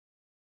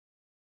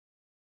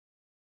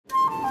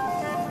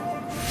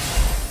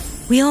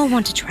We all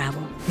want to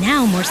travel,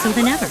 now more so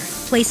than ever.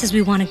 Places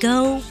we want to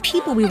go,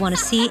 people we want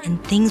to see,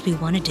 and things we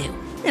want to do.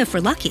 If we're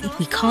lucky,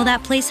 we call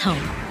that place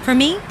home. For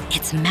me,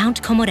 it's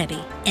Mount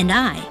Komorebi, and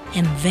I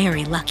am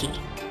very lucky.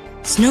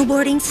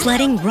 Snowboarding,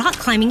 sledding, rock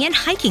climbing, and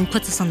hiking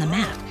puts us on the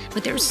map,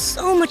 but there's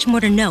so much more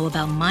to know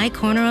about my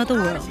corner of the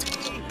world.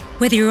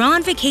 Whether you're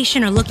on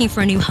vacation or looking for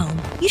a new home,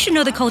 you should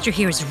know the culture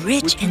here is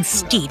rich and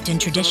steeped in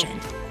tradition.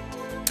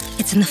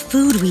 It's in the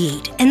food we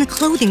eat and the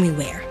clothing we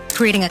wear,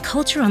 creating a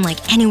culture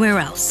unlike anywhere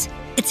else.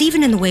 It's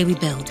even in the way we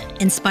build,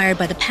 inspired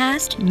by the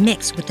past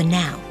mixed with the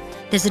now.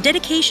 There's a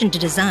dedication to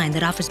design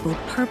that offers both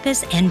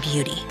purpose and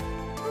beauty.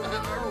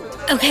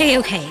 Okay,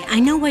 I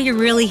know why you're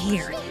really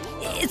here.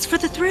 It's for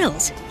the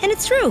thrills. And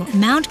it's true,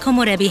 Mount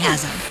Komorebi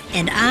has them.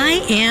 And I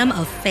am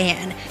a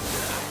fan.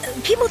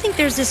 People think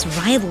there's this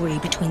rivalry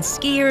between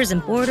skiers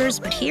and boarders,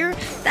 but here,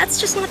 that's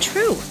just not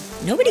true.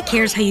 Nobody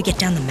cares how you get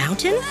down the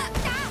mountain.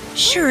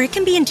 Sure, it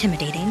can be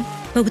intimidating,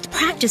 but with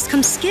practice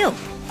comes skill.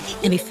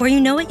 And before you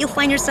know it, you'll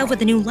find yourself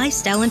with a new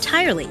lifestyle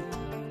entirely.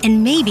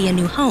 And maybe a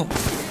new home.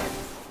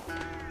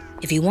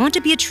 If you want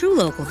to be a true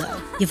local,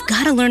 though, you've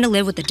got to learn to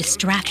live with the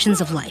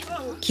distractions of life.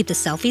 Keep the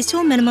selfies to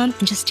a minimum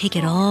and just take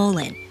it all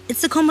in.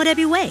 It's the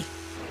Komorebi way.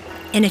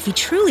 And if you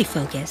truly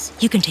focus,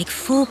 you can take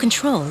full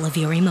control of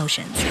your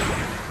emotions.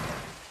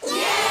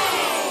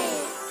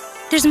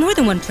 There's more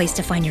than one place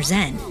to find your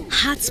zen.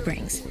 Hot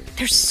springs.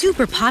 They're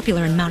super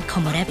popular in Mount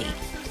Komorebi.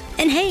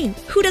 And hey,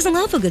 who doesn't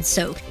love a good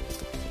soak?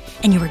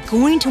 And you are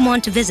going to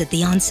want to visit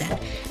the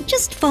onsen.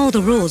 Just follow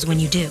the rules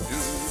when you do.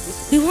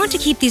 We want to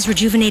keep these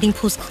rejuvenating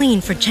pools clean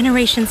for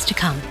generations to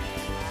come.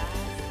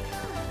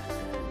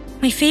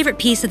 My favorite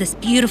piece of this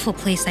beautiful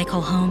place I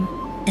call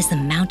home is the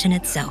mountain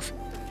itself.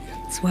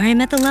 It's where I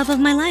met the love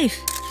of my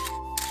life.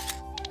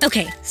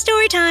 Okay,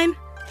 story time.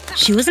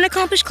 She was an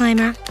accomplished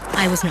climber.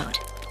 I was not.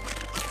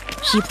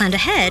 She planned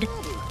ahead.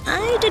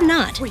 I did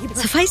not.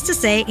 Suffice to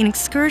say, an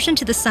excursion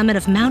to the summit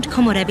of Mount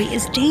Komorebi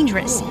is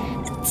dangerous.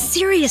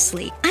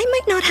 Seriously, I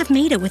might not have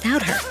made it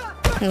without her.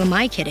 Who am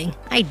I kidding?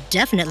 I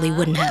definitely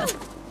wouldn't have.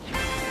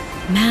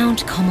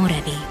 Mount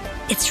Komorebi.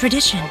 It's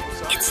tradition.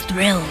 It's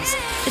thrills.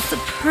 It's the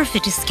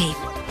perfect escape.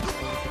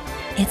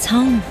 It's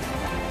home.